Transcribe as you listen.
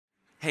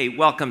Hey,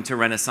 welcome to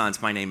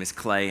Renaissance. My name is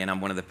Clay, and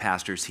I'm one of the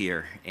pastors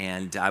here.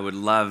 And I would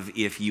love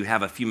if you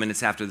have a few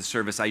minutes after the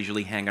service. I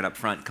usually hang out up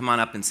front. Come on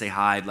up and say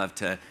hi. I'd love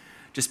to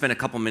just spend a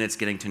couple minutes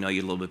getting to know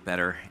you a little bit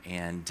better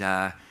and,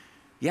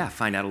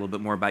 find out a little bit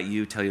more about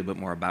you, tell you a bit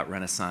more about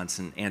Renaissance,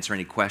 and answer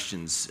any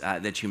questions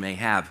that you may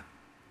have.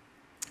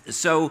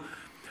 So,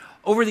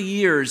 over the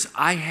years,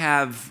 I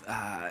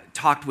have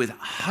talked with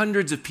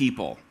hundreds of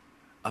people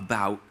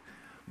about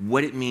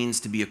what it means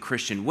to be a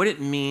Christian, what it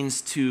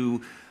means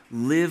to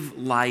live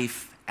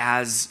life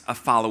as a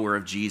follower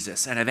of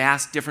Jesus. And I've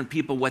asked different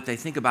people what they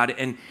think about it,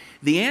 and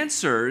the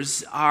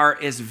answers are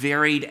as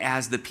varied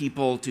as the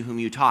people to whom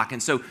you talk.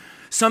 And so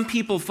some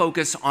people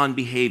focus on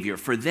behavior.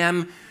 For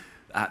them,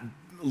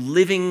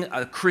 living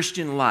a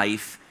Christian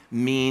life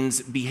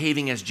means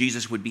behaving as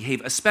Jesus would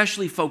behave,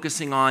 especially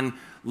focusing on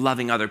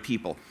loving other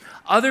people.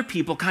 Other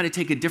people kind of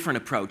take a different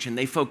approach, and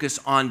they focus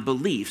on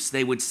beliefs.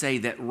 They would say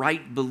that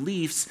right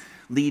beliefs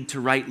lead to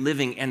right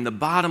living, and the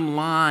bottom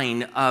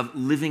line of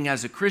living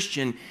as a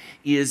Christian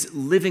is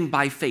living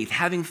by faith,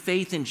 having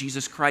faith in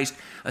Jesus Christ,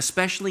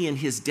 especially in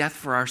his death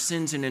for our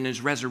sins and in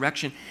his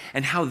resurrection,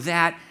 and how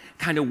that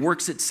kind of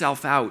works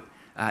itself out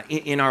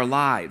in our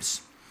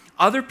lives.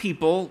 Other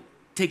people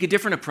take a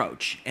different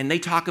approach, and they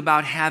talk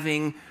about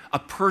having a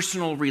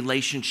personal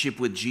relationship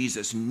with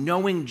Jesus,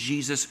 knowing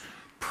Jesus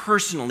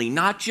personally,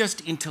 not just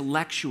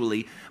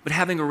intellectually, but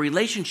having a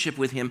relationship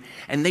with him,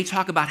 and they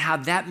talk about how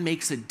that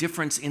makes a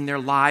difference in their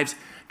lives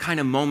kind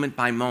of moment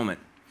by moment.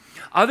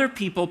 Other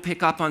people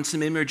pick up on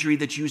some imagery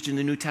that's used in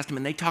the New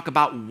Testament. They talk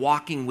about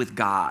walking with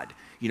God.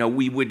 You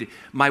know,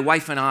 my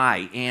wife and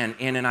I, Ann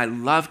and I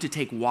love to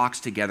take walks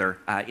together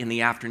in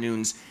the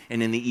afternoons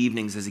and in the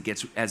evenings as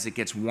it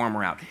gets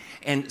warmer out.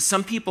 And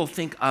some people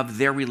think of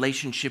their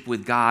relationship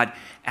with God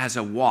as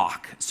a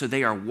walk. So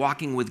they are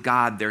walking with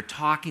God, they're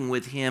talking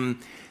with him,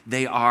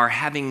 they are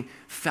having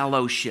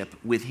fellowship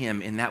with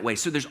him in that way.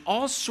 So there's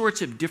all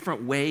sorts of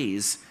different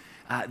ways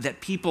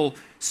that people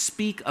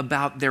speak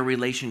about their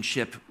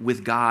relationship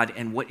with God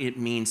and what it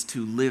means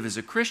to live as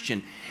a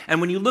Christian.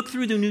 And when you look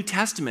through the New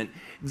Testament,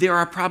 there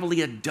are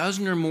probably a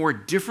dozen or more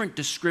different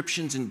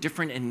descriptions and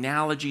different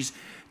analogies,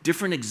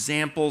 different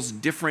examples,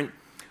 different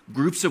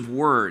groups of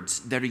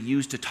words that are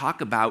used to talk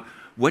about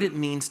what it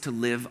means to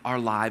live our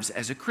lives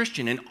as a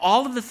Christian. And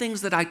all of the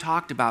things that I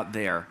talked about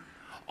there,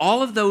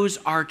 all of those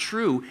are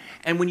true.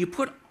 And when you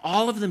put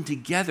all of them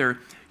together,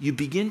 you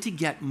begin to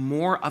get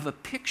more of a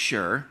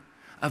picture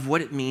of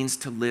what it means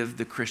to live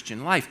the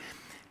Christian life.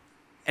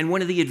 And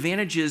one of the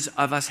advantages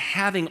of us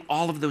having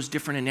all of those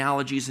different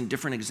analogies and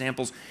different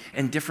examples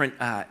and different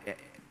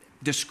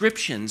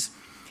descriptions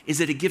is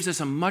that it gives us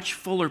a much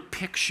fuller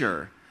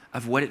picture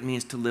of what it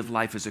means to live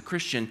life as a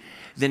Christian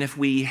than if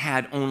we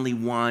had only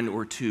one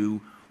or two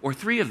or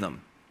three of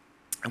them.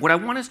 And what I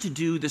want us to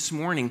do this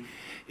morning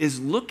is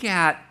look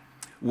at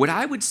what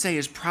I would say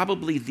is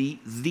probably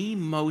the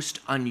most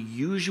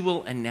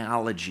unusual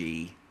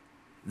analogy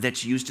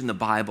that's used in the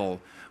Bible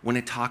when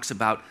it talks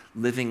about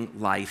living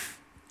life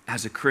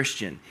as a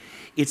Christian.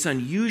 It's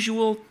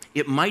unusual.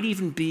 It might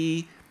even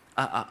be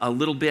a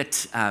little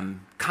bit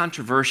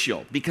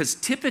controversial, because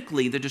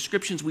typically the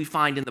descriptions we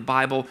find in the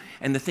Bible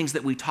and the things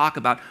that we talk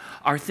about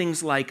are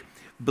things like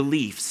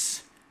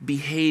beliefs,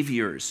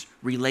 behaviors,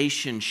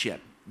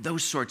 relationship,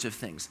 those sorts of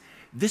things.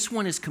 This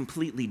one is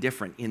completely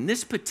different. In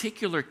this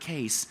particular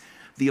case,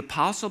 the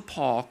Apostle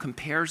Paul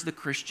compares the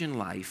Christian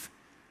life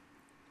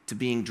to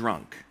being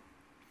drunk.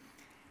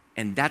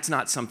 And that's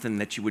not something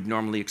that you would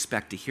normally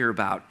expect to hear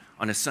about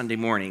on a Sunday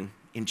morning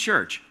in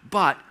church.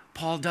 But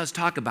Paul does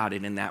talk about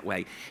it in that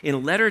way. In a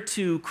letter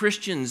to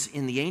Christians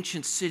in the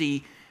ancient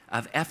city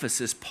of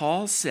Ephesus,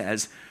 Paul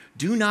says,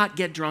 "Do not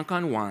get drunk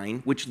on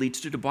wine, which leads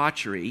to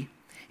debauchery.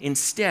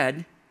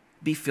 Instead,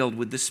 be filled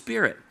with the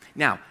Spirit."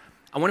 Now,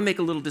 I want to make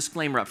a little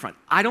disclaimer up front.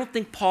 I don't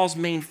think Paul's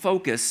main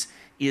focus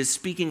is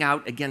speaking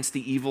out against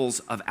the evils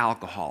of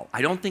alcohol.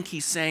 I don't think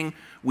he's saying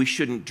we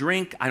shouldn't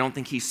drink. I don't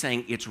think he's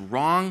saying it's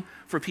wrong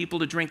for people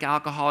to drink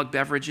alcoholic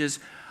beverages.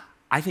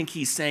 I think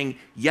he's saying,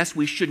 yes,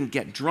 we shouldn't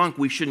get drunk.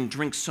 We shouldn't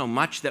drink so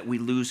much that we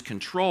lose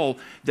control,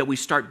 that we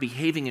start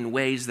behaving in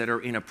ways that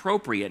are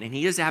inappropriate. And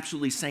he is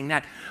absolutely saying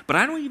that. But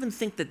I don't even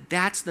think that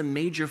that's the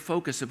major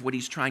focus of what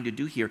he's trying to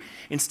do here.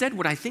 Instead,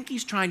 what I think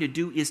he's trying to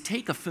do is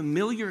take a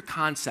familiar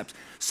concept,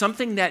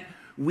 something that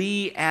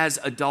we as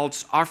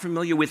adults are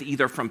familiar with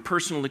either from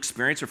personal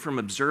experience or from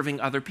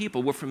observing other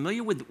people. We're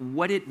familiar with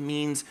what it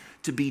means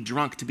to be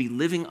drunk, to be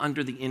living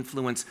under the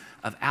influence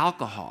of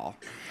alcohol.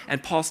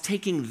 And Paul's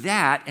taking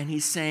that and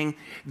he's saying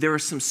there are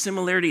some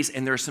similarities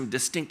and there are some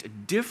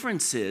distinct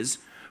differences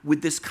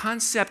with this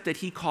concept that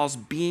he calls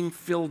being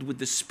filled with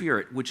the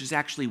Spirit, which is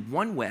actually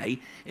one way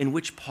in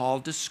which Paul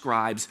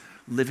describes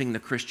living the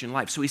Christian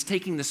life. So he's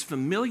taking this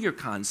familiar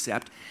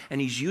concept and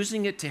he's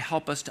using it to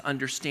help us to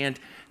understand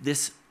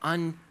this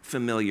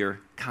unfamiliar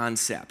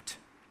concept.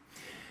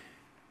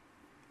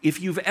 If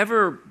you've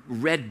ever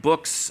read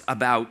books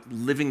about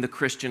living the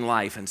Christian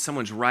life and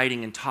someone's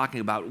writing and talking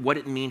about what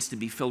it means to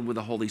be filled with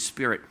the Holy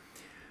Spirit,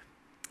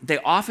 they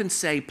often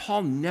say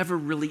Paul never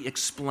really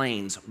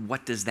explains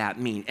what does that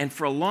mean. And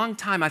for a long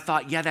time I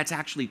thought, yeah, that's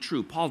actually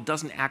true. Paul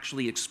doesn't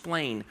actually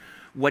explain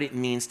what it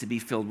means to be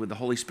filled with the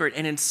Holy Spirit.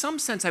 And in some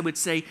sense I would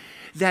say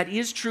that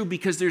is true,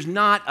 because there's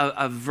not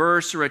a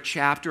verse or a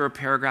chapter or a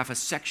paragraph, a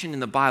section in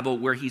the Bible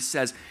where he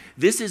says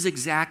this is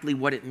exactly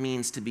what it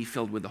means to be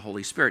filled with the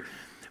Holy Spirit.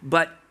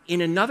 But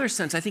in another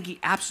sense, I think he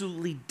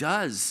absolutely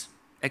does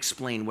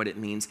explain what it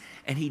means,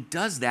 and he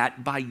does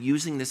that by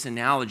using this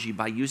analogy,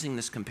 by using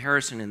this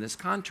comparison and this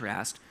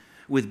contrast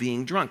with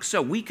being drunk.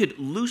 So we could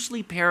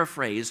loosely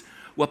paraphrase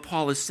what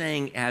Paul is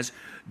saying as,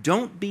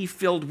 don't be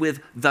filled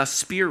with the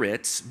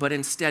spirits, but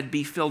instead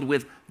be filled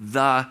with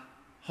the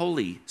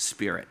Holy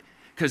Spirit.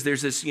 Because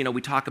there's this,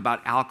 we talk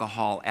about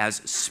alcohol as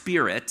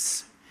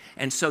spirits,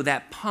 and so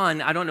that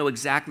pun, I don't know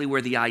exactly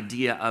where the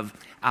idea of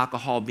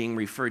alcohol being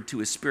referred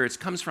to as spirits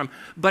comes from,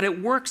 but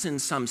it works in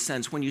some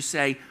sense when you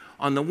say,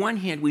 on the one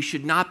hand, we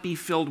should not be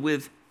filled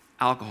with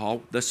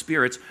alcohol, the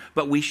spirits,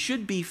 but we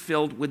should be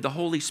filled with the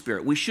Holy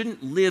Spirit. We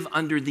shouldn't live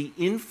under the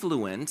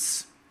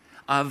influence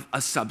of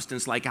a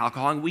substance like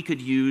alcohol, and we could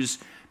use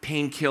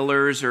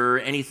painkillers or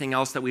anything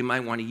else that we might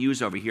want to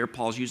use over here.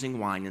 Paul's using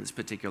wine in this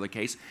particular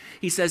case.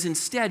 He says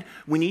instead,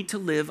 we need to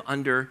live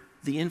under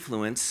the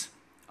influence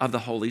of the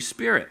Holy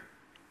Spirit.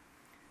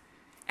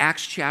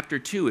 Acts chapter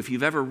 2, if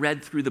you've ever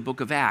read through the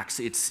book of Acts,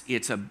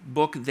 it's a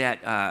book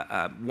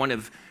that one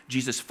of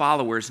Jesus'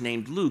 followers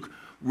named Luke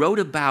wrote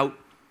about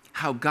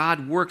how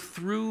God worked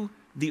through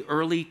the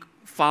early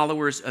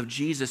followers of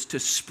Jesus to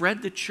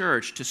spread the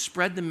church, to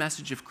spread the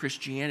message of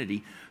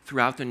Christianity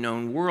throughout the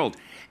known world.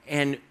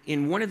 And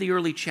in one of the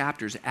early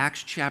chapters,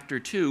 Acts chapter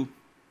 2,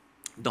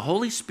 the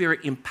Holy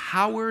Spirit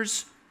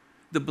empowers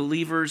the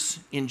believers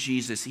in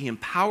Jesus. He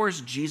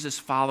empowers Jesus'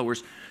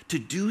 followers to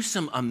do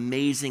some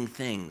amazing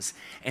things.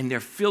 And they're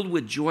filled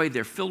with joy.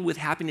 They're filled with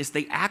happiness.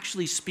 They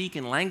actually speak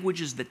in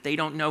languages that they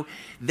don't know.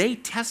 They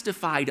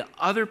testify to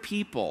other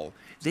people.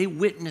 They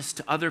witness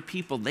to other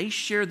people. They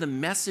share the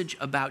message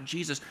about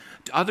Jesus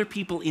to other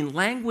people in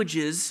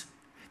languages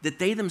that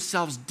they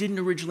themselves didn't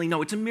originally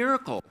know. It's a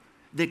miracle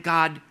that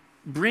God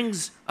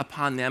brings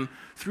upon them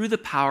through the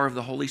power of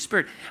the Holy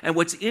Spirit. And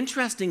what's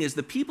interesting is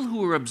the people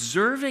who are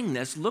observing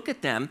this look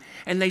at them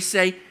and they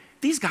say,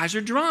 these guys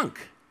are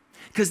drunk.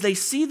 Because they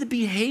see the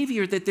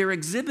behavior that they're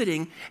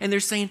exhibiting and they're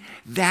saying,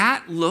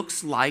 that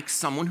looks like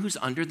someone who's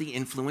under the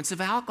influence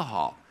of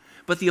alcohol.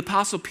 But the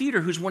Apostle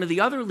Peter, who's one of the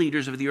other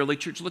leaders of the early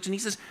church, looks and he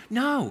says,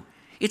 no,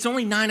 it's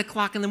only 9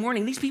 o'clock in the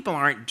morning. These people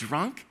aren't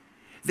drunk.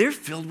 They're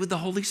filled with the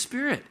Holy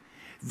Spirit.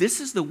 This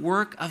is the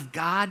work of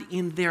God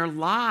in their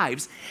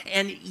lives.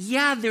 And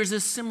yeah, there's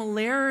a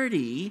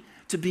similarity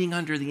to being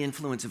under the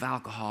influence of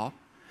alcohol,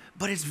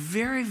 but it's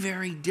very,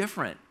 very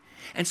different.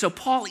 And so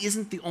Paul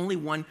isn't the only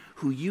one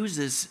who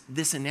uses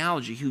this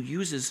analogy, who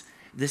uses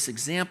this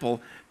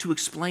example to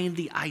explain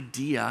the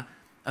idea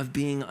of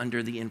being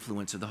under the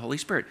influence of the Holy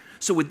Spirit.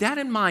 So with that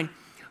in mind,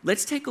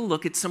 let's take a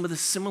look at some of the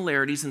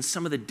similarities and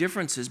some of the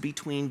differences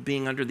between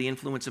being under the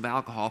influence of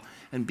alcohol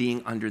and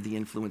being under the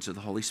influence of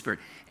the Holy Spirit.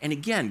 And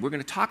again, we're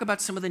going to talk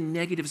about some of the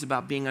negatives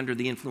about being under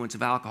the influence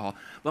of alcohol,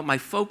 but my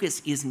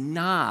focus is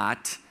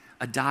not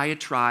a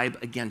diatribe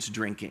against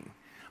drinking.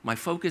 My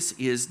focus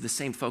is the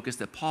same focus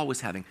that Paul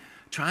was having,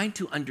 trying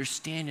to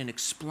understand and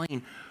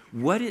explain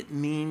what it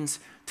means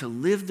to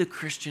live the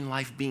Christian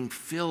life being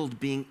filled,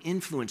 being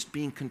influenced,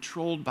 being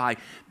controlled by,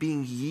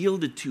 being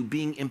yielded to,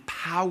 being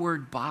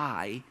empowered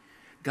by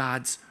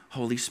God's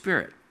Holy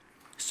Spirit.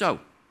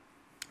 So,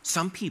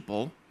 some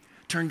people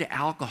turn to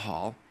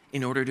alcohol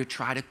in order to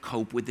try to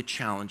cope with the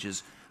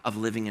challenges of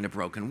living in a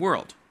broken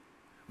world.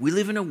 We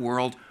live in a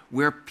world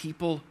where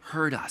people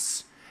hurt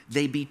us,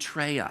 they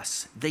betray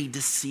us, they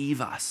deceive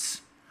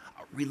us,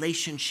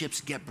 relationships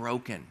get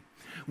broken.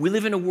 We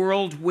live in a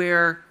world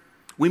where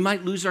we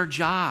might lose our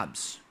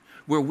jobs,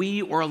 where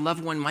we or a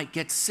loved one might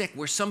get sick,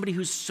 where somebody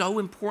who's so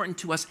important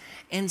to us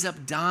ends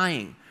up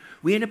dying.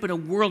 We end up in a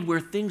world where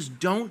things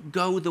don't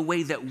go the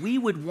way that we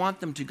would want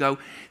them to go.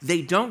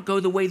 They don't go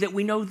the way that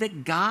we know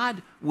that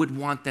God would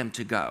want them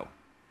to go.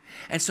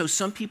 And so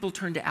some people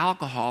turn to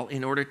alcohol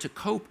in order to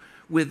cope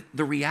with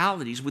the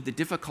realities, with the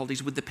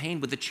difficulties, with the pain,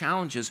 with the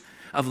challenges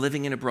of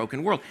living in a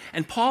broken world.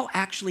 And Paul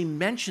actually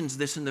mentions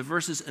this in the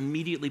verses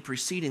immediately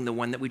preceding the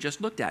one that we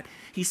just looked at.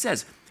 He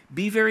says,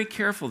 "Be very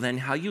careful then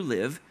how you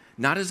live,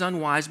 not as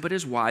unwise but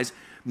as wise,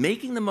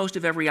 making the most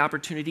of every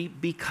opportunity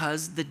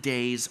because the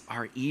days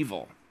are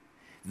evil.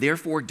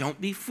 Therefore, don't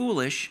be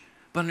foolish,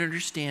 but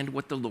understand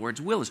what the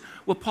Lord's will is."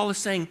 What Paul is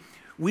saying,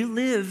 we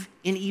live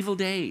in evil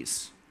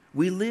days.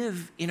 We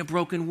live in a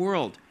broken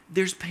world.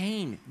 There's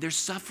pain, there's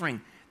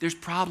suffering, there's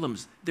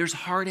problems, there's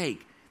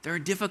heartache, there are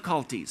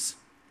difficulties.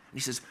 And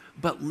he says,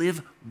 but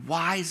live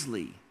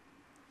wisely.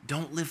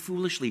 Don't live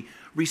foolishly.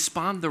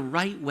 Respond the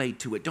right way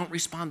to it. Don't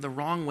respond the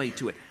wrong way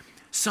to it.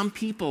 Some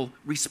people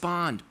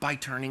respond by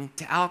turning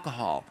to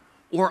alcohol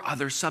or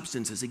other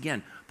substances.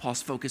 Again,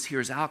 Paul's focus here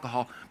is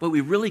alcohol, but we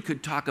really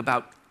could talk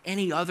about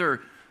any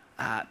other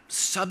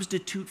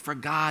substitute for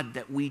God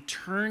that we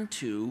turn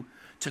to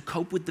to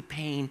cope with the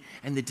pain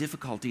and the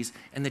difficulties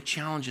and the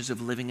challenges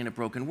of living in a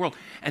broken world.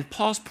 And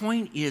Paul's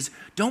point is,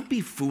 don't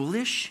be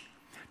foolish.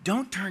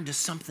 Don't turn to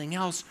something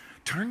else.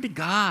 Turn to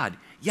God.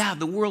 Yeah,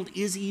 the world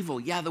is evil.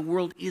 Yeah, the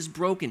world is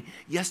broken.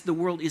 Yes, the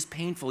world is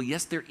painful.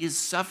 Yes, there is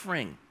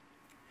suffering.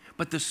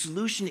 But the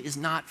solution is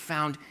not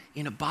found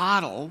in a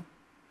bottle.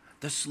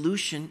 The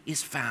solution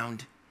is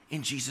found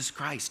in Jesus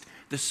Christ.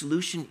 The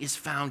solution is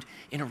found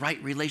in a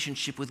right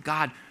relationship with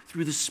God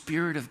through the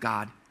Spirit of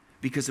God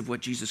because of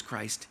what Jesus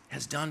Christ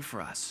has done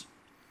for us.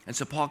 And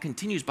so Paul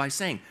continues by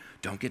saying,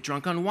 don't get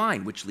drunk on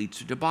wine, which leads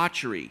to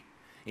debauchery.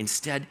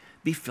 Instead,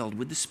 be filled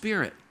with the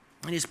Spirit.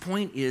 And his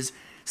point is,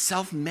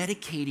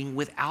 self-medicating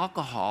with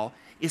alcohol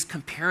is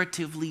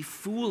comparatively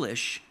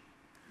foolish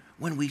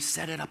when we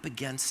set it up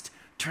against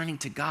turning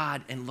to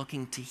God and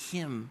looking to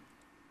Him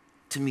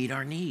to meet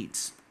our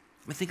needs.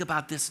 I mean, think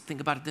about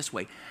it this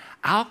way.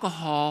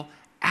 Alcohol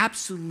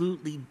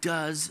absolutely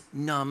does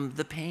numb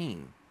the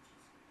pain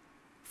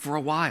for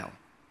a while.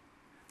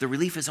 The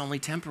relief is only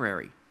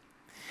temporary.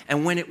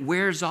 And when it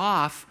wears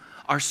off,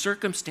 our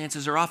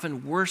circumstances are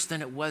often worse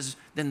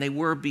than they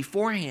were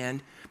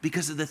beforehand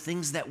because of the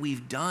things that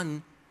we've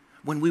done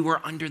when we were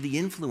under the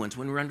influence,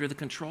 when we were under the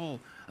control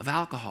of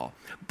alcohol.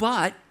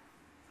 But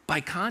by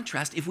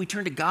contrast, if we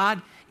turn to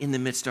God in the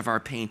midst of our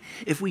pain,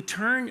 if we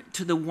turn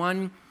to the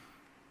one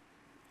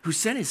who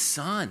sent His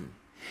Son,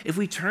 if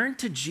we turn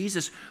to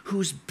Jesus,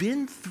 who's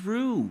been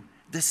through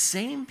the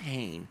same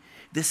pain,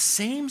 the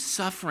same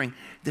suffering,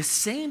 the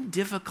same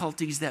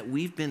difficulties that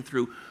we've been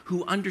through,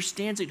 who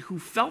understands it, who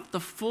felt the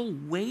full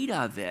weight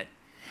of it,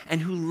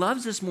 and who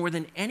loves us more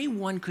than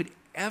anyone could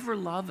ever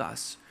love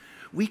us,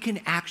 we can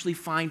actually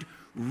find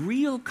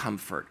real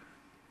comfort,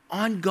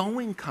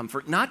 ongoing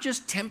comfort, not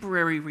just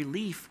temporary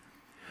relief,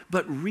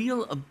 but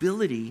real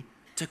ability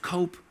to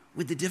cope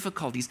with the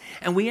difficulties.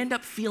 And we end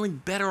up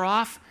feeling better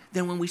off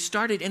than when we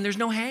started, and there's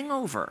no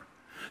hangover.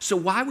 So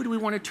why would we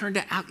want to turn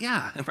to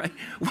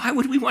Why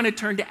would we want to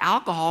turn to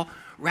alcohol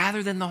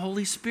rather than the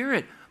Holy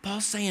Spirit?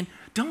 Paul's saying,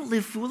 don't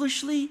live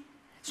foolishly.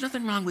 There's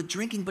nothing wrong with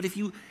drinking, but if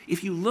you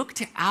look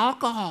to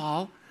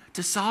alcohol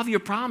to solve your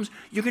problems,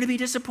 you're going to be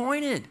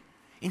disappointed.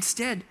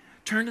 Instead,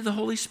 turn to the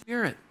Holy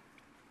Spirit.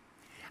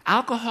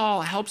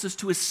 Alcohol helps us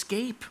to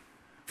escape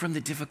from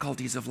the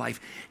difficulties of life.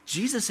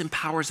 Jesus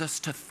empowers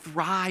us to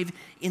thrive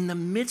in the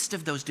midst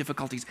of those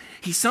difficulties.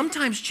 He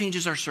sometimes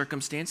changes our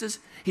circumstances.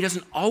 He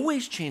doesn't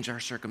always change our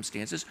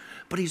circumstances,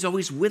 but He's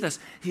always with us.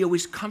 He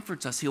always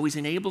comforts us. He always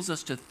enables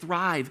us to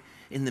thrive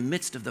in the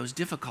midst of those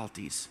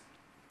difficulties.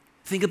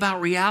 Think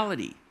about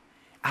reality.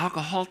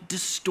 Alcohol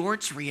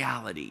distorts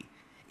reality.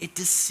 It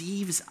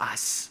deceives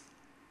us.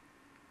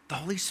 The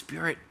Holy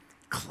Spirit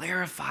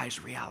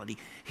clarifies reality.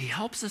 He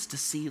helps us to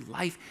see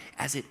life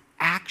as it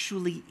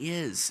actually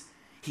is.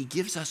 He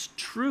gives us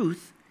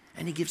truth,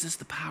 and He gives us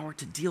the power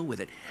to deal with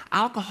it.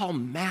 Alcohol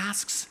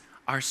masks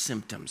our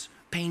symptoms,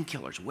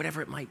 painkillers,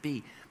 whatever it might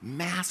be,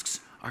 masks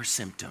our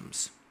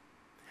symptoms.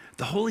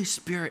 The Holy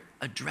Spirit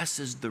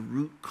addresses the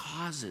root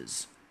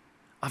causes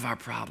of our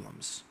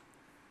problems.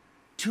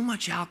 Too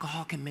much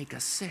alcohol can make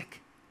us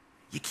sick.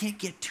 You can't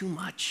get too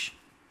much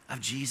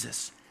of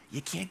Jesus.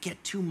 You can't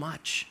get too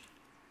much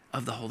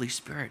of the Holy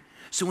Spirit.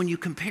 So when you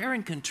compare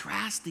and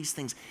contrast these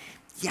things,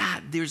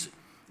 there's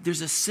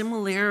a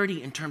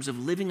similarity in terms of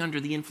living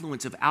under the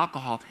influence of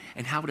alcohol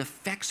and how it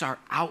affects our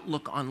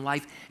outlook on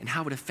life and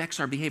how it affects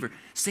our behavior.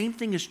 Same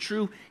thing is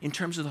true in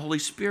terms of the Holy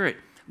Spirit.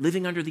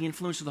 Living under the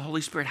influence of the Holy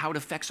Spirit, how it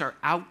affects our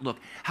outlook,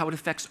 how it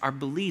affects our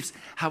beliefs,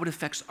 how it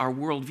affects our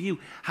worldview,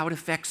 how it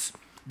affects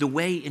the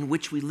way in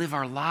which we live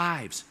our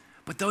lives.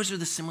 But those are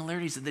the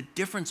similarities, and the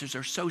differences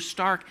are so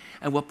stark.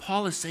 And what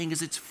Paul is saying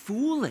is it's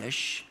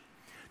foolish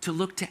to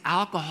look to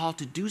alcohol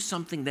to do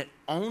something that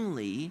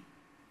only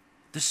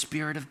the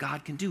Spirit of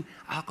God can do.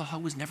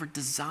 Alcohol was never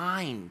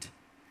designed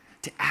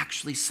to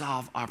actually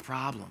solve our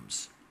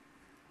problems.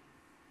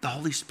 The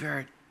Holy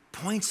Spirit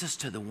points us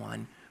to the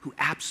one who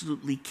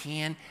absolutely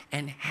can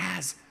and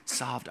has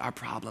solved our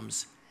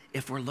problems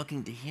if we're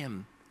looking to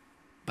Him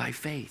by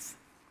faith.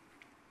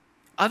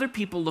 Other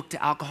people look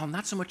to alcohol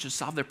not so much to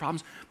solve their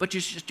problems, but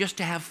just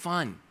to have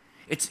fun.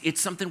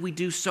 It's something we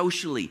do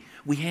socially.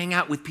 We hang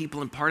out with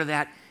people, and part of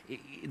that,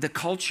 the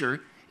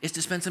culture, is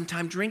to spend some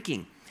time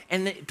drinking.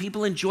 And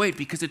people enjoy it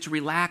because it's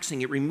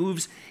relaxing. It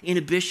removes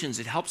inhibitions.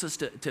 It helps us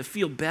to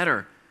feel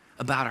better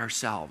about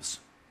ourselves.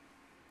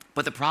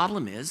 But the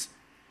problem is,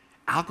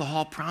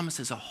 alcohol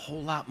promises a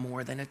whole lot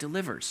more than it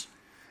delivers.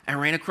 I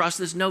ran across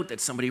this note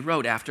that somebody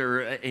wrote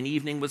after an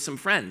evening with some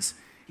friends.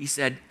 He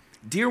said,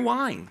 "Dear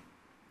wine,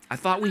 I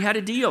thought we had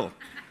a deal.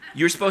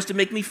 You're supposed to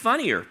make me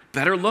funnier,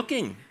 better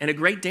looking, and a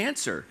great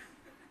dancer.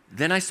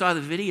 Then I saw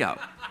the video.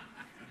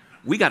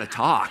 We got to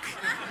talk."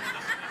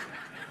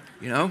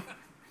 You know?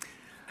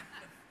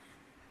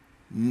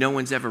 No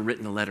one's ever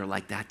written a letter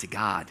like that to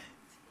God.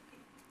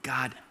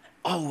 God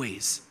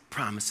always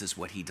promises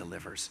what He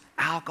delivers.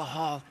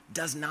 Alcohol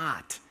does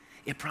not.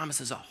 It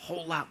promises a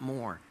whole lot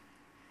more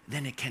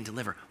than it can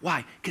deliver.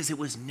 Why? Because it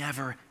was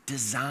never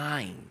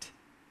designed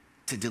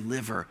to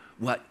deliver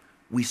what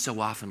we so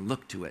often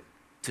look to it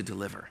to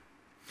deliver.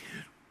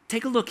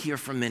 Take a look here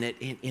for a minute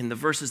in the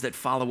verses that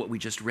follow what we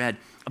just read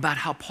about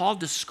how Paul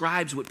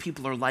describes what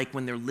people are like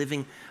when they're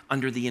living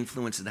under the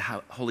influence of the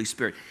Holy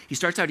Spirit. He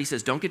starts out, he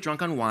says, don't get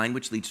drunk on wine,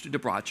 which leads to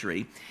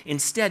debauchery.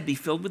 Instead, be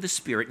filled with the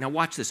Spirit. Now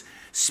watch this.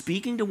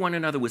 Speaking to one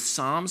another with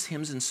psalms,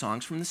 hymns, and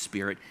songs from the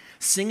Spirit.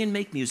 Sing and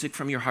make music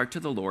from your heart to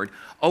the Lord,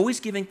 always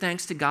giving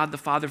thanks to God the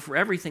Father for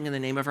everything in the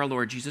name of our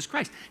Lord Jesus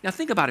Christ. Now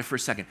think about it for a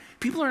second.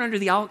 People are under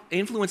the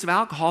influence of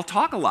alcohol,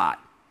 talk a lot.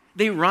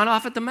 They run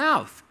off at the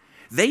mouth.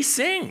 They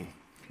sing.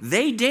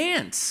 They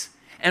dance.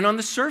 And on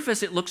the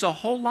surface, it looks a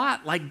whole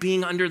lot like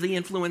being under the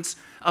influence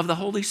of the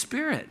Holy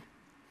Spirit.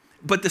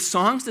 But the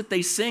songs that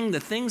they sing, the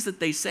things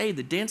that they say,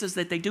 the dances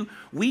that they do,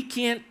 we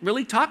can't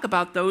really talk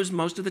about those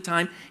most of the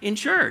time in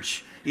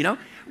church. You know?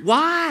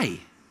 Why?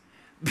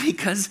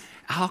 Because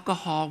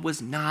alcohol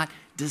was not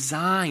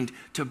designed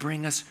to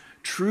bring us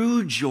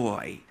true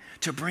joy,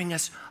 to bring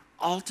us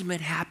ultimate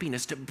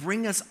happiness, to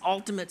bring us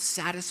ultimate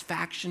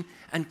satisfaction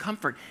and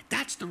comfort.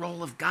 That's the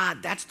role of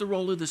God. That's the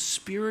role of the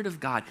Spirit of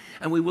God.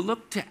 And we will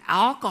look to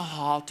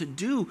alcohol to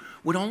do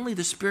what only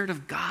the Spirit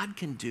of God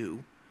can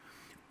do.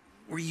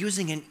 We're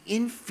using an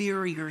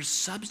inferior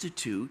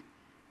substitute,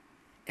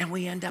 and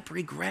we end up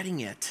regretting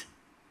it.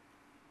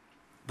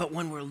 But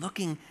when we're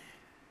looking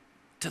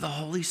to the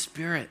Holy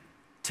Spirit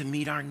to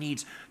meet our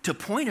needs, to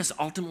point us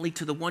ultimately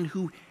to the one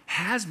who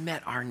has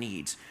met our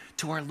needs,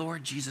 to our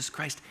Lord Jesus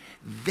Christ,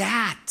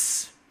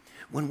 that's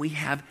when we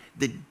have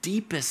the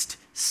deepest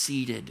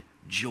seated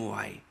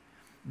joy,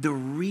 the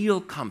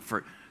real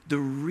comfort, the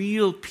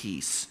real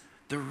peace,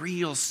 the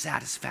real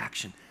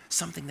satisfaction,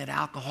 something that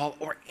alcohol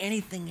or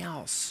anything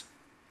else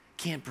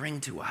can't bring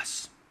to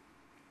us.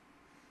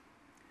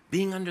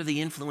 Being under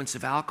the influence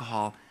of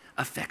alcohol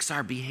affects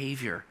our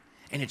behavior,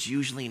 and it's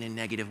usually in a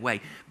negative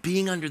way.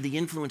 Being under the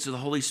influence of the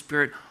Holy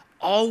Spirit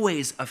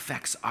always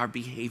affects our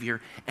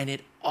behavior, and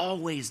it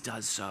always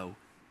does so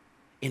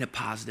in a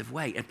positive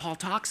way. And Paul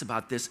talks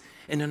about this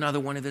in another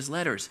one of his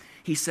letters.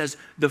 He says,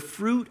 the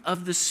fruit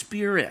of the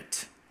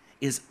Spirit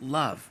is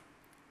love,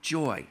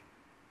 joy,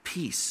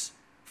 peace,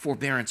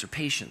 forbearance or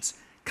patience,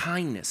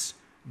 kindness,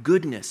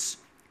 goodness,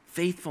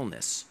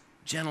 faithfulness,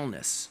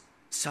 gentleness,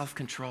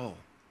 self-control.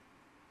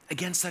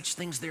 Against such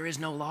things there is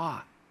no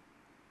law.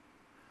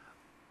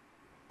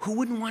 Who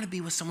wouldn't want to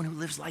be with someone who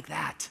lives like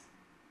that?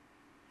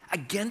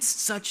 Against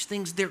such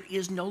things there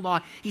is no law.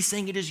 He's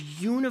saying it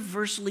is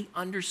universally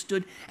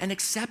understood and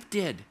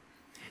accepted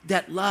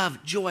that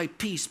love, joy,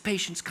 peace,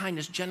 patience,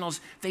 kindness,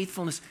 gentleness,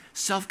 faithfulness,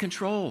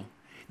 self-control,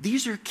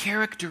 these are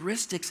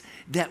characteristics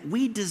that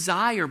we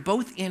desire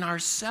both in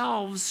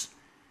ourselves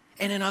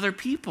and in other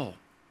people.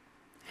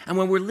 And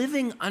when we're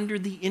living under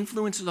the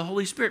influence of the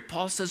Holy Spirit,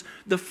 Paul says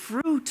the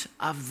fruit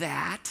of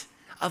that,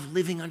 of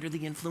living under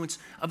the influence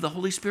of the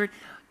Holy Spirit,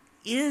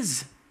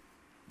 is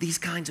these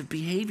kinds of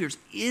behaviors,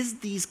 is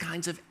these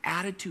kinds of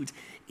attitudes,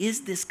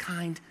 is this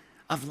kind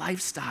of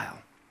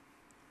lifestyle.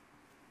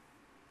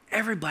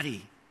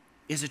 Everybody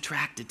is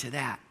attracted to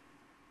that.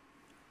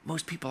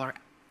 Most people are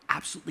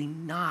absolutely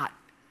not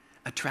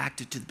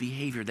attracted to the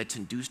behavior that's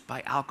induced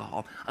by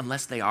alcohol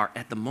unless they are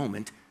at the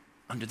moment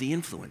under the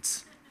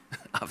influence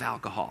of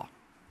alcohol.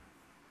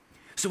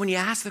 So when you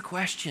ask the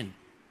question,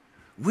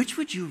 which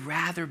would you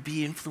rather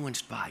be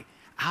influenced by,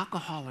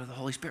 alcohol or the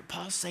Holy Spirit?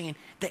 Paul's saying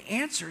the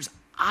answer is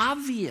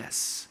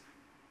obvious.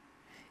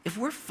 If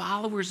we're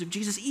followers of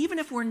Jesus, even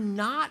if we're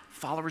not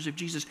followers of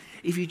Jesus,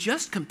 if you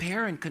just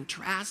compare and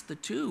contrast the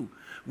two,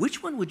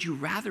 which one would you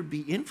rather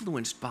be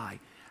influenced by,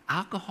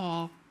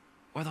 alcohol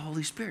or the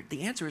Holy Spirit?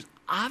 The answer is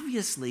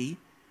obviously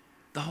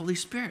the Holy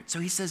Spirit. So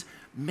he says,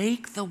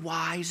 make the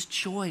wise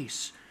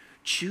choice.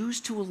 Choose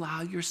to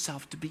allow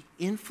yourself to be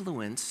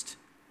influenced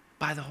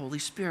by the Holy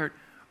Spirit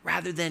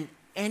rather than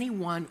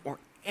anyone or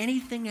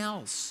anything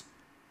else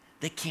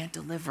that can't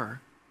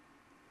deliver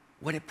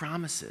what it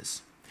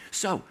promises.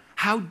 So,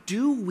 how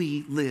do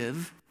we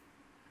live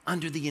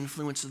under the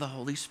influence of the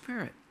Holy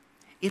Spirit?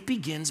 It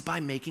begins by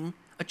making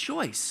a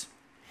choice.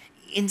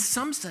 In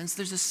some sense,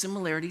 there's a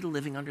similarity to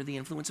living under the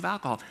influence of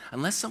alcohol.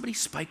 Unless somebody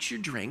spikes your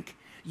drink,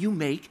 you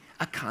make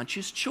a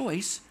conscious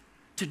choice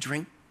to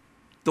drink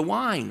the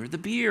wine or the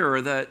beer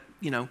or the,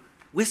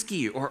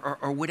 whiskey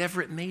or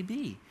whatever it may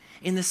be.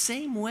 In the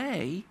same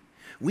way,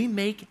 we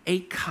make a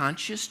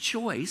conscious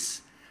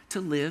choice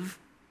to live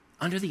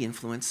under the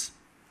influence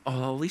of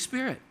the Holy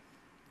Spirit.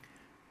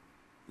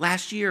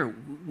 Last year,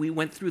 we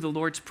went through the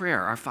Lord's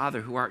Prayer, our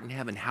Father who art in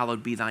heaven,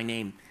 hallowed be thy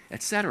name,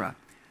 etc.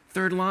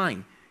 Third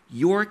line,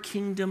 your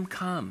kingdom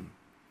come,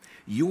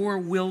 your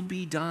will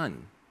be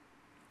done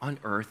on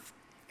earth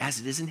as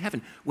it is in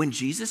heaven. When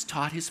Jesus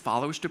taught his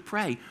followers to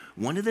pray,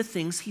 one of the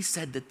things he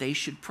said that they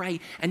should pray,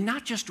 and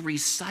not just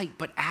recite,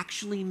 but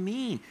actually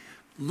mean,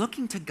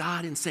 looking to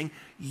God and saying,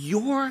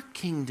 your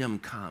kingdom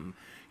come,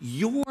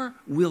 your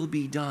will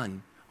be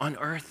done on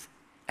earth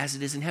as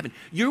it is in heaven.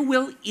 Your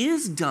will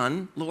is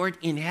done, Lord,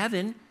 in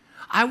heaven.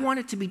 I want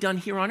it to be done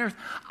here on earth.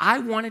 I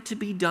want it to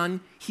be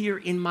done here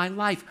in my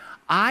life.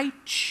 I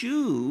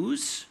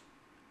choose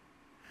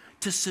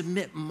to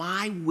submit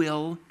my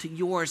will to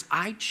yours.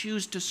 I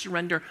choose to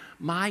surrender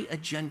my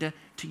agenda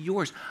to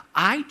yours.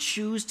 I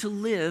choose to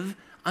live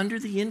under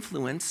the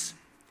influence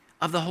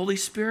of the Holy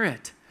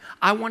Spirit.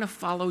 I want to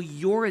follow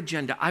your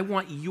agenda. I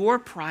want your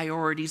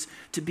priorities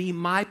to be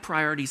my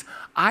priorities.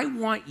 I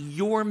want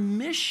your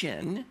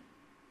mission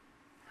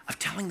of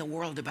telling the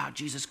world about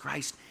Jesus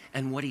Christ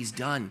and what he's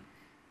done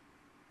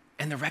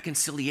and the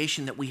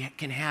reconciliation that we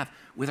can have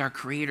with our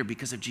Creator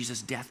because of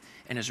Jesus' death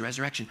and his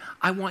resurrection.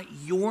 I want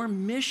your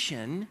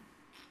mission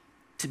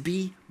to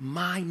be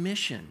my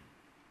mission.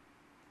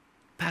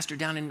 Pastor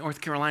down in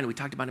North Carolina, we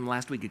talked about him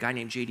last week, a guy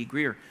named J.D.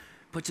 Greer,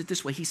 puts it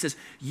this way. He says,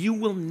 you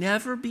will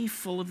never be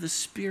full of the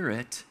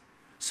Spirit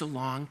so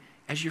long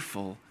as you're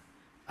full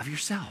of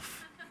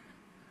yourself.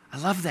 I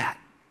love that.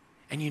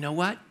 And you know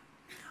what?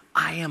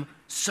 I am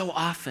so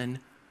often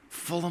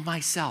full of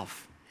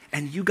myself.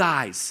 And you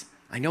guys,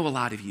 I know a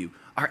lot of you,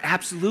 are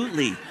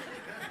absolutely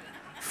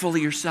full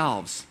of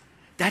yourselves.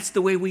 That's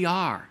the way we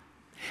are.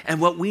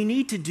 And what we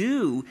need to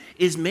do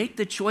is make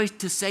the choice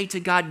to say to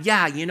God,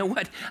 yeah, you know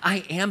what? I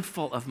am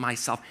full of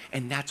myself,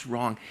 and that's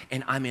wrong.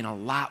 And I'm in a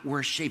lot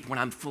worse shape when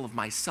I'm full of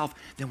myself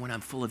than when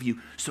I'm full of you.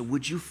 So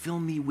would you fill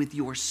me with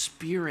your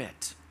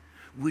Spirit?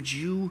 Would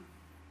you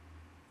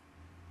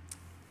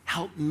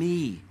help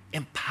me,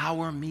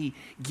 empower me,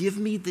 give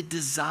me the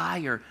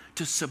desire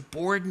to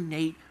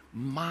subordinate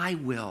my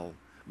will,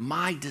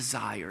 my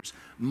desires,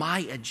 my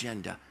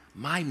agenda,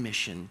 my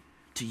mission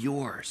to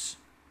yours?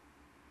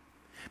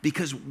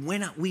 Because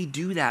when we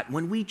do that,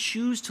 when we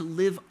choose to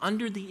live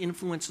under the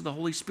influence of the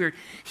Holy Spirit,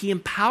 he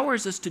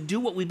empowers us to do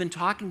what we've been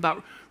talking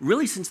about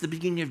really since the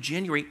beginning of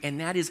January, and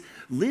that is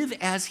live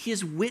as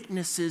his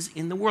witnesses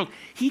in the world.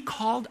 He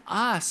called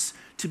us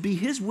to be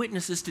his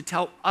witnesses, to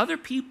tell other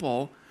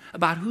people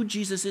about who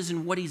Jesus is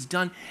and what he's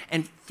done,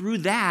 and through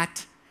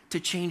that,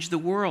 to change the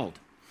world.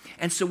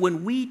 And so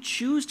when we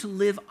choose to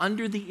live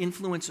under the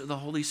influence of the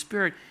Holy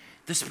Spirit,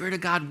 the Spirit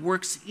of God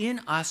works in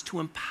us to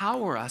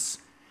empower us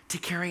to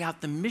carry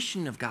out the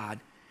mission of God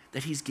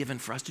that he's given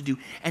for us to do.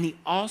 And he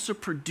also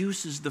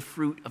produces the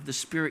fruit of the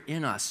Spirit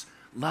in us: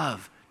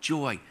 love,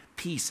 joy,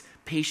 peace,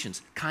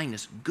 patience,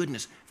 kindness,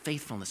 goodness,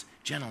 faithfulness,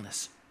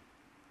 gentleness,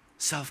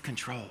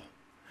 self-control.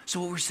 So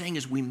what we're saying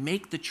is we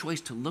make the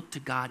choice to look to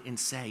God and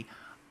say,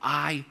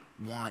 I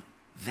want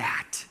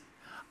that.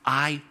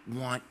 I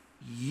want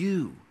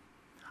you.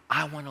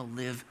 I want to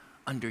live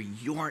under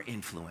your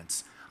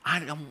influence. I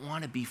don't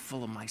want to be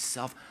full of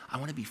myself. I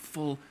want to be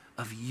full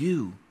of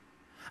you.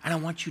 And I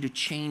want you to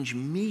change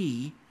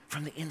me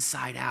from the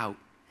inside out.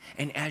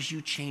 And as you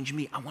change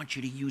me, I want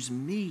you to use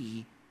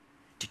me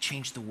to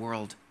change the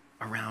world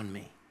around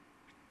me.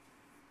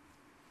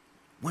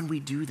 When we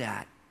do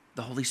that,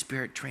 the Holy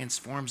Spirit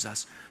transforms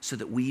us so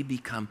that we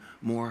become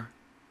more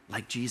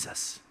like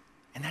Jesus.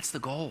 And that's the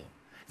goal,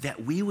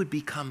 that we would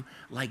become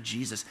like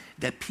Jesus,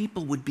 that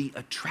people would be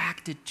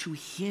attracted to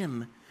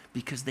him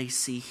because they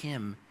see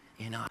him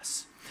in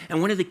us.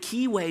 And one of the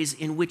key ways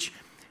in which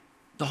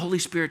the Holy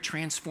Spirit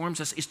transforms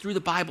us is through the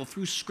Bible,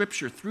 through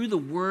Scripture, through the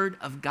Word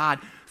of God,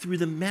 through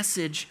the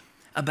message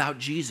about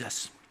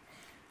Jesus.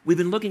 We've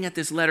been looking at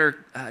this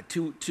letter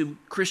to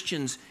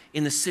Christians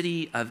in the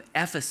city of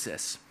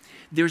Ephesus.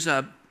 There's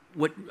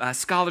what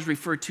scholars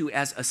refer to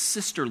as a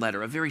sister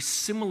letter, a very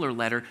similar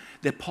letter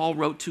that Paul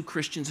wrote to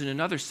Christians in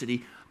another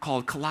city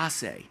called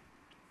Colossae.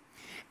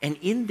 And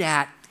in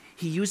that,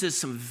 he uses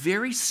some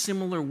very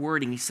similar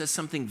wording. He says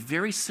something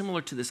very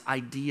similar to this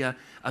idea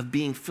of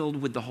being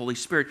filled with the Holy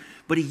Spirit,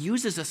 but he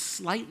uses a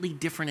slightly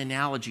different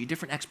analogy,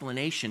 different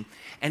explanation,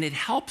 and it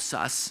helps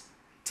us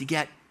to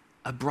get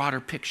a broader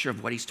picture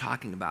of what he's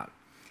talking about.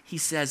 He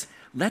says,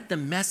 let the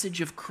message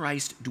of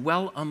Christ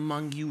dwell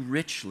among you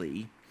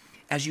richly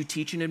as you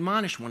teach and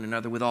admonish one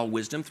another with all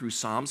wisdom through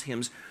psalms,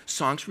 hymns,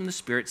 songs from the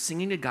Spirit,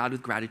 singing to God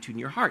with gratitude in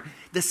your heart.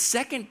 The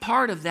second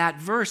part of that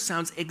verse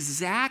sounds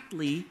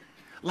exactly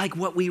like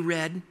what we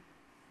read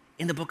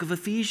in the book of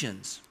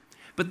Ephesians.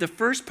 But the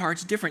first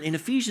part's different. In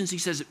Ephesians, he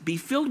says, be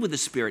filled with the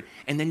Spirit,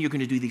 and then you're going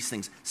to do these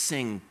things: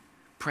 sing,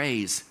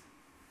 praise,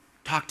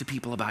 talk to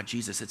people about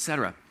Jesus,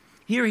 etc.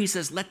 Here he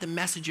says, let the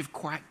message of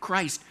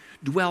Christ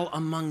dwell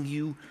among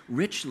you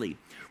richly.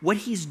 What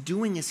he's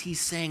doing is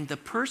he's saying the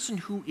person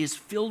who is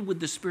filled with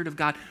the Spirit of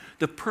God,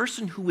 the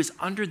person who is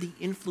under the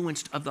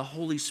influence of the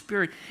Holy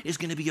Spirit, is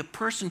going to be a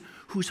person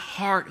whose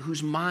heart,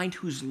 whose mind,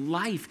 whose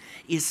life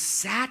is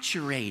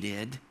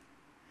saturated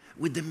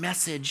with the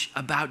message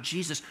about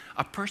Jesus,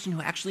 a person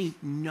who actually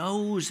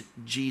knows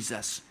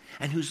Jesus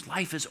and whose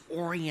life is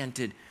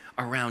oriented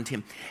around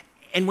him.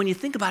 And when you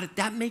think about it,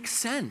 that makes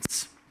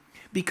sense,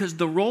 because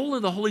the role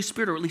of the Holy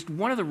Spirit, or at least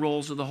one of the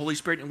roles of the Holy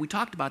Spirit, and we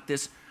talked about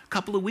this a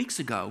couple of weeks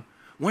ago,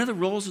 one of the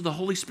roles of the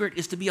Holy Spirit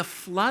is to be a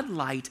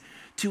floodlight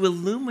to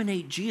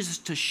illuminate Jesus,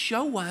 to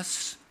show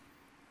us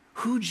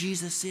who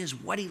Jesus is,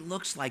 what he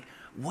looks like,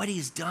 what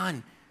he's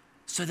done,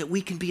 so that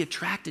we can be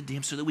attracted to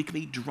him, so that we can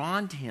be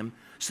drawn to him,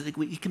 so that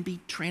we can be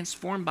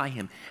transformed by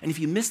him. And if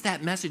you missed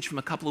that message from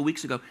a couple of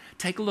weeks ago,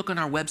 take a look on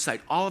our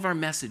website. All of our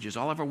messages,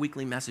 all of our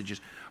weekly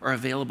messages are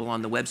available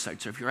on the website.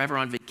 So if you're ever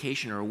on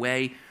vacation or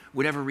away,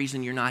 whatever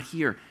reason you're not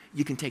here,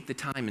 you can take the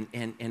time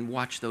and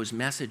watch those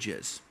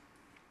messages.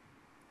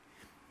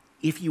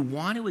 if you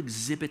want to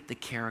exhibit the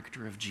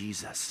character of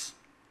Jesus,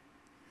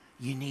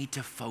 you need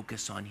to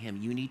focus on him.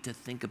 You need to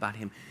think about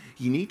him.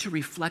 You need to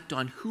reflect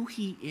on who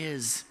he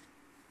is,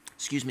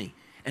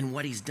 and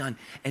what he's done.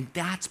 And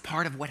that's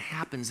part of what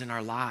happens in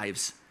our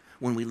lives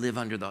when we live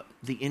under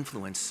the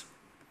influence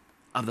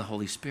of the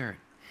Holy Spirit.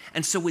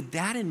 And so with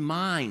that in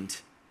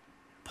mind,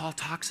 Paul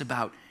talks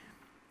about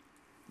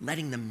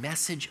letting the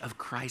message of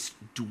Christ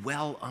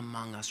dwell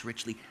among us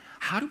richly.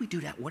 How do we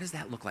do that? What does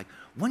that look like?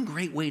 One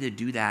great way to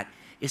do that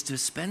is to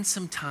spend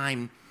some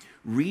time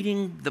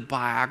reading the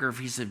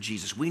biographies of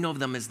Jesus. We know of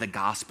them as the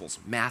Gospels: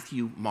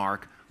 Matthew,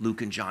 Mark,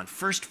 Luke, and John.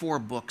 First 4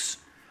 books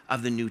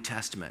of the New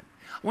Testament.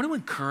 I want to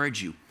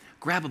encourage you,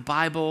 grab a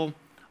Bible,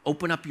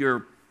 open up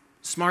your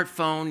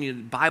smartphone, your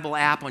Bible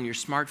app on your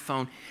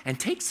smartphone, and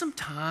take some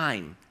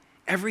time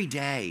every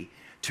day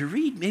to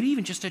read maybe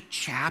even just a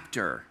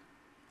chapter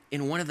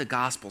in one of the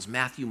Gospels: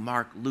 Matthew,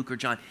 Mark, Luke, or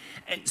John.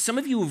 And some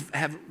of you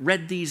have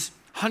read these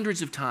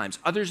hundreds of times.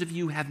 Others of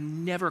you have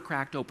never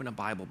cracked open a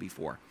Bible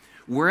before.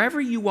 Wherever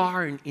you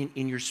are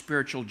in your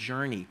spiritual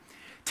journey,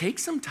 take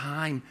some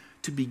time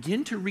to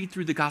begin to read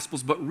through the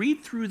Gospels, but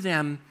read through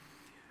them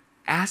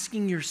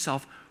asking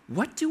yourself,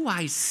 what do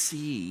I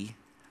see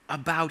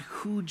about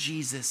who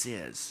Jesus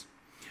is?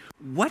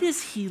 What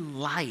is he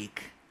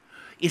like?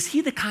 Is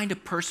he the kind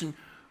of person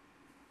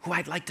who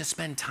I'd like to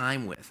spend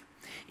time with?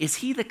 Is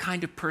he the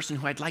kind of person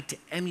who I'd like to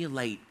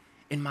emulate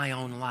in my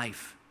own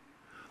life?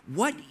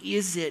 What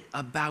is it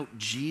about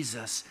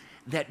Jesus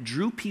that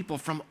drew people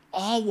from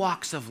all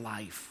walks of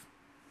life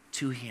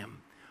to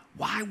him?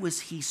 Why was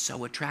he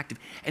so attractive?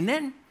 And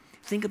then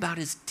think about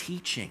his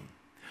teaching.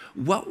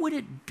 What would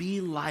it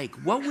be like?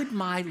 What would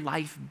my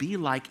life be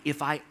like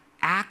if I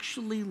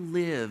actually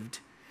lived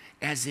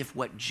as if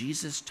what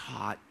Jesus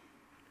taught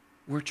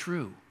were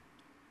true?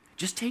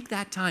 Just take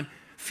that time,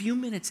 few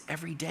minutes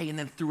every day, and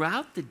then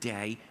throughout the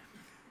day,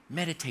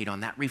 meditate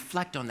on that,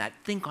 reflect on that,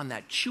 think on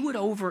that, chew it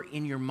over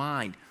in your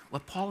mind.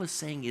 What Paul is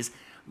saying is,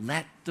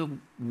 let the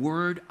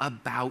word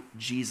about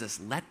Jesus,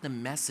 let the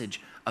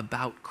message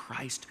about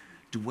Christ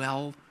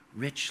dwell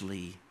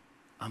richly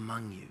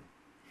among you.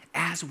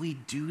 As we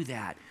do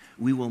that,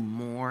 we will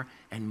more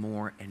and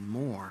more and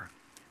more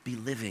be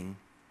living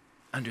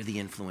under the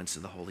influence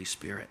of the Holy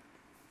Spirit.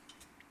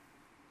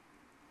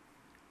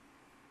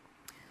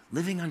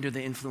 Living under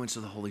the influence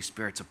of the Holy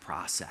Spirit's a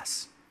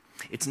process.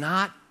 It's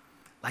not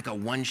like a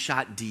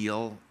one-shot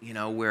deal,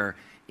 where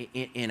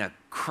in a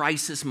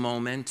crisis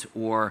moment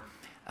or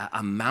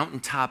a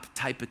mountaintop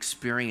type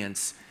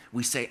experience,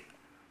 we say,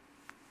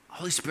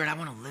 Holy Spirit, I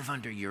want to live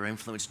under your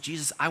influence.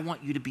 Jesus, I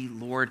want you to be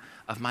Lord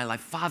of my life.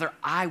 Father,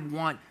 I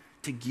want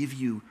to give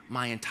you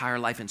my entire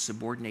life and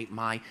subordinate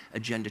my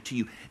agenda to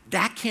you.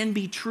 That can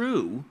be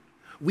true.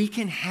 We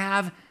can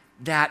have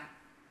that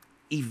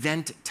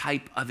event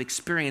type of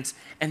experience,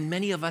 and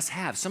many of us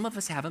have. Some of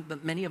us haven't,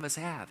 but many of us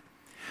have.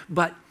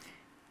 But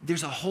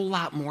there's a whole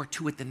lot more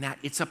to it than that.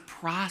 It's a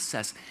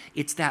process.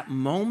 It's that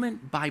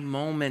moment by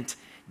moment,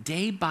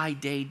 day by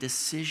day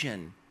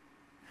decision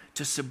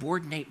to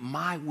subordinate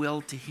my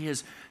will to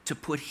his, to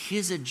put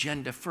his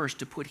agenda first,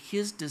 to put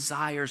his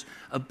desires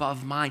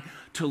above mine,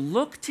 to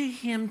look to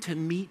him to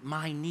meet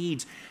my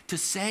needs, to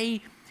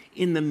say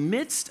in the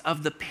midst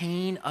of the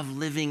pain of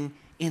living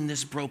in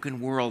this broken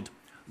world,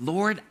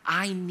 Lord,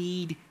 I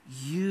need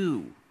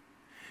you.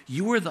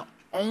 You are the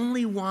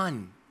only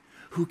one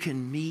who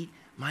can meet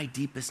my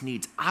deepest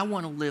needs. I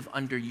want to live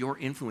under your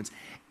influence.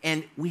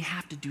 And we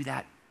have to do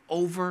that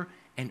over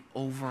and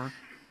over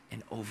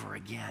and over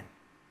again.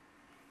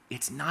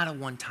 It's not a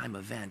one-time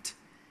event.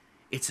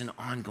 It's an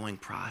ongoing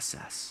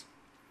process.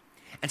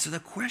 And so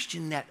the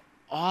question that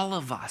all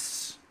of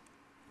us,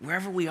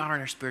 wherever we are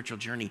in our spiritual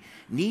journey,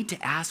 need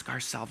to ask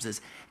ourselves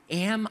is,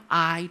 am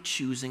I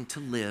choosing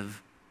to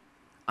live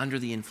under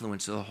the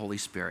influence of the Holy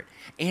Spirit?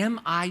 Am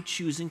I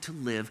choosing to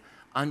live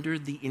under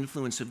the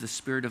influence of the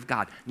Spirit of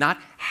God? Not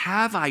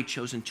have I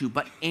chosen to,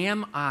 but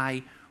am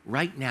I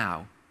right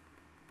now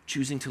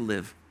choosing to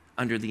live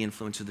under the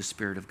influence of the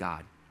Spirit of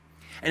God?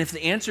 And if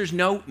the answer is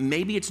no,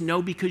 maybe it's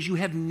no because you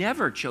have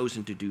never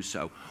chosen to do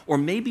so. Or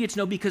maybe it's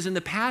no because in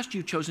the past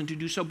you've chosen to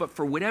do so, but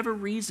for whatever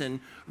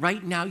reason,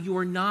 right now you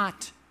are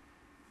not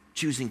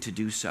choosing to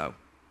do so.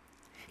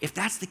 If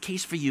that's the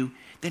case for you,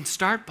 then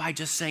start by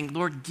just saying,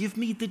 Lord, give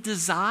me the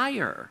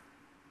desire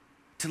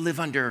to live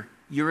under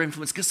your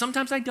influence, because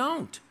sometimes I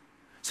don't.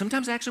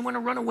 Sometimes I actually want to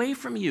run away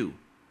from you.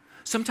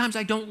 Sometimes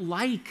I don't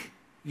like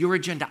your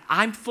agenda.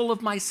 I'm full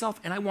of myself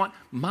and I want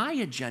my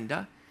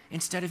agenda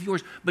instead of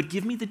yours. But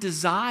give me the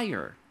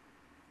desire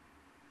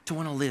to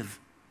want to live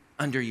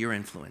under your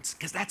influence,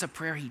 because that's a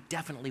prayer he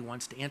definitely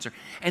wants to answer.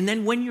 And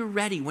then when you're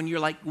ready, when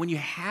you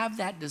have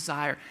that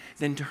desire,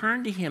 then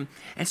turn to him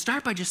and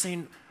start by just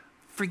saying,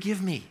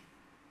 forgive me.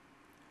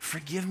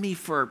 Forgive me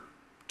for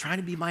trying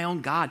to be my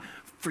own God.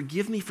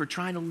 Forgive me for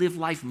trying to live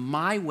life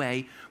my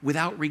way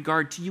without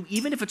regard to you,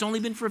 even if it's only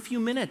been for a few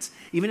minutes,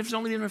 even if it's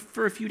only been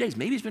for a few days.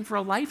 Maybe it's been for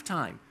a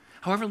lifetime.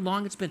 However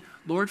long it's been,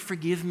 Lord,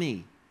 forgive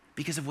me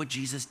because of what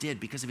Jesus did,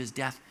 because of his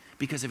death,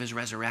 because of his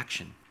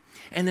resurrection.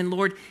 And then,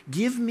 Lord,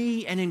 give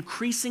me an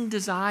increasing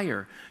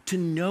desire to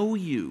know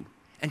you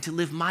and to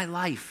live my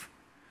life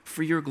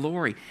for your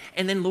glory.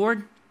 And then,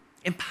 Lord,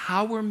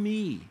 empower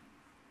me.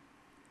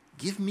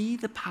 Give me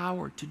the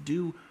power to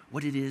do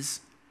what it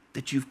is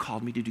that you've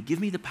called me to do. Give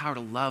me the power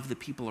to love the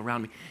people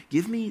around me.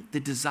 Give me the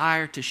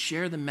desire to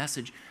share the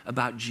message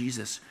about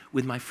Jesus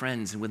with my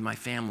friends and with my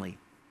family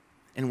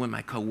and with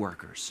my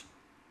coworkers.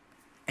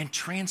 And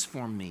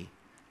transform me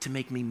to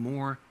make me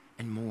more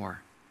and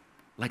more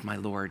like my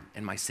Lord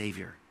and my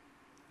Savior,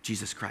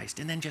 Jesus Christ.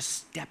 And then just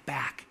step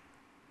back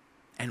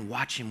and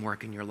watch him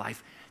work in your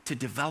life to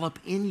develop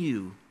in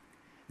you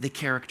the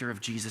character of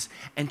Jesus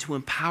and to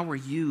empower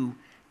you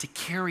to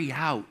carry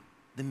out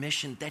the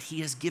mission that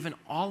he has given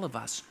all of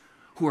us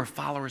who are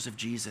followers of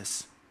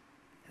Jesus.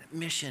 That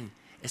mission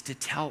is to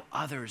tell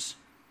others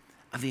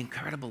of the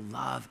incredible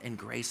love and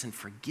grace and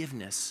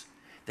forgiveness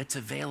that's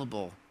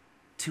available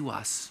to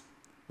us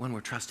when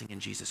we're trusting in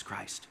Jesus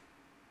Christ.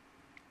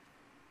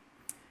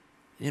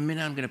 In a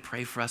minute, I'm going to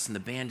pray for us, and the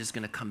band is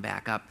going to come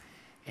back up,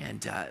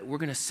 and we're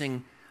going to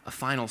sing a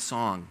final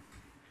song.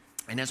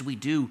 And as we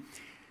do,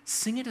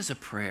 sing it as a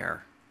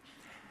prayer.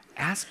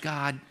 Ask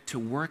God to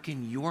work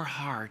in your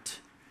heart,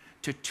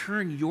 to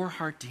turn your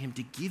heart to him,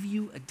 to give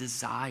you a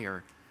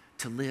desire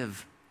to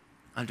live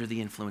under the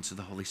influence of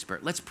the Holy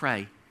Spirit. Let's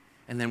pray,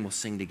 and then we'll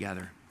sing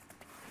together.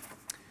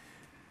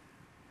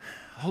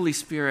 Holy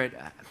Spirit,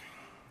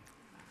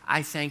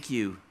 I thank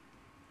you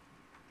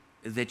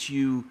that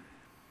you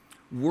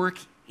work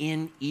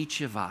in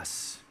each of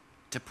us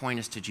to point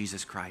us to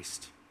Jesus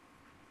Christ.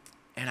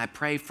 And I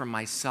pray for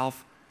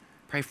myself,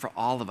 pray for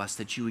all of us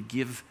that you would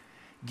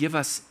give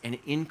us an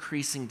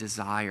increasing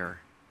desire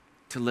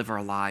to live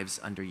our lives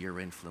under your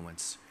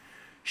influence.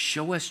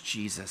 Show us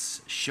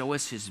Jesus, show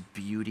us his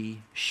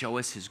beauty, show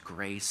us his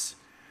grace,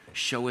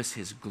 show us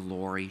his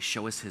glory,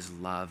 show us his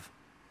love,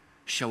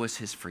 show us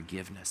his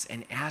forgiveness.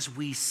 And as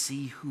we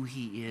see who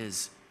he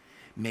is,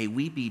 may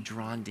we be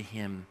drawn to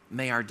him.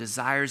 May our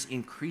desires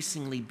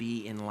increasingly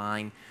be in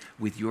line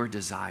with your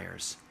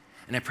desires.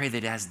 And I pray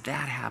that as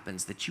that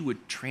happens, that you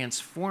would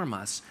transform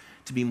us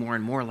to be more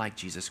and more like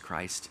Jesus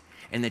Christ,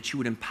 and that you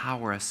would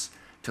empower us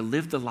to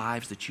live the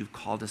lives that you've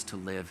called us to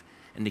live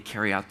and to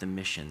carry out the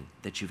mission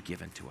that you've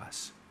given to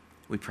us.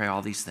 We pray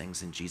all these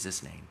things in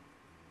Jesus' name.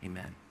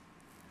 Amen.